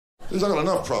Geez, I got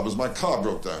enough problems. My car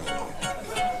broke down.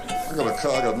 I got a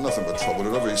car, I got nothing but trouble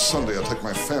with it. Every Sunday I take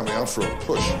my family out for a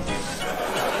push.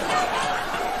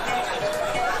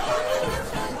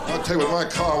 I tell you, with my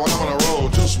car, when I'm on the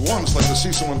road, just once like to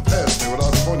see someone pass me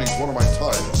without pointing to one of my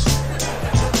tires.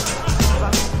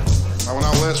 I went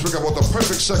out last week, I bought the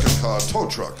perfect second car, a tow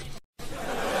truck.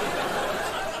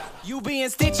 You be in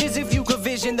stitches if you could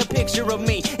vision the picture of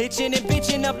me, itching and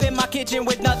bitching up in my kitchen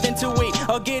with nothing to eat,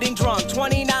 or getting drunk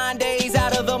 29 days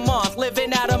out of the month,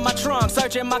 living out of my trunk,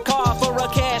 searching my car for a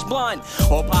cash blunt,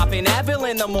 or popping Advil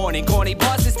in the morning. Corny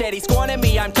boss is steady scorning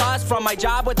me. I'm tossed from my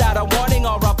job without a warning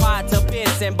or a pot to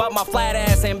piss in, but my flat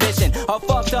ass ambition, a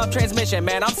fucked up transmission.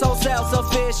 Man, I'm so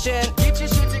self-sufficient. Get your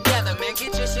shit together, man,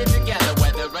 get your shit together.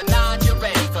 Whether or not you're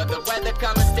ready for the weather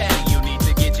coming steady, you need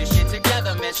to get your shit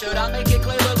together, man. Should I make it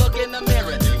clearer? Look in the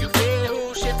mirror, do you feel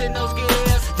who's shifting those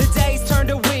gears? The days turn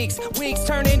to weeks, weeks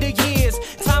turn into years.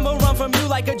 Time will run from you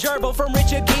like a gerbil from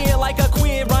Richard Gere, like a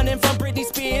queer running from Britney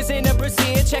Spears into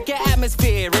Brazil. Check your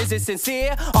atmosphere, is it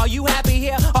sincere? Are you happy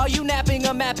here? Are you napping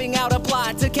or mapping out a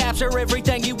plot to capture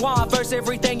everything you want versus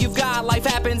everything you've got? Life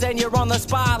happens and you're on the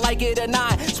spot, like it or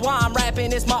not. So I'm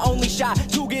rapping, it's my only shot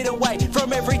to get away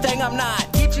from everything I'm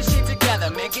not. Get your shit together,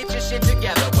 man, get your shit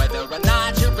together. Whether or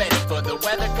not you're ready for the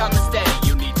weather coming steady,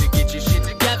 you need to get your shit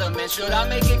together, man. Should I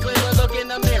make it clearer? Look in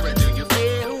the mirror, do you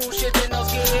feel who's shifting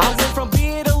those gears? I went from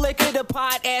beer to liquor to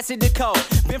pot, acid to coke.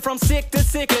 Been from sick to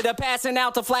sicker to passing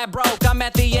out to flat broke. I'm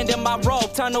at the end of my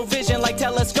rope, tunnel vision like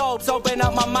telescopes. Open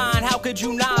up my mind, how could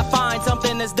you not find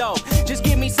something that's dope? Just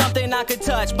give me something I could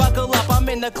touch. Buckle up, I'm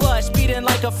in the clutch, speeding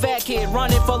like a fat kid,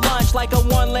 running for lunch like a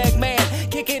one-leg man,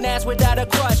 kicking ass without a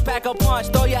crutch. Pack a punch,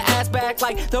 throw your ass back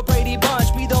like the Brady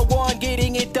Bunch. Be the one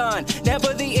getting it done,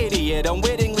 never the idiot.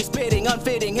 Unwittingly spitting,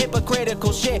 unfitting,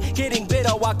 hypocritical shit. Getting bitter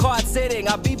while caught sitting.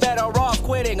 I'd be better off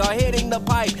quitting or hitting the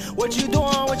pipe. What you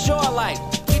doing with your life?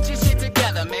 Get your shit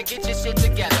together, man, get your shit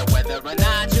together. Whether or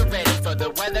not you're ready for the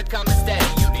weather coming steady,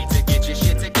 you need to get your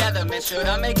shit together, man. Should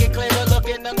I make it clearer? Look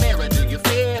in the mirror, do you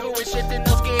feel who is shifting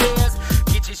those gears?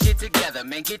 Get your shit together,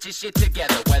 man, get your shit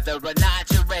together. Whether or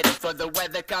not you're ready for the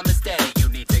weather coming steady, you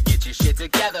need to get your shit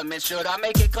together, man. Should I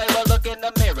make it clearer? Look in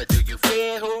the mirror, do you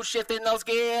feel who's shifting those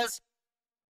gears?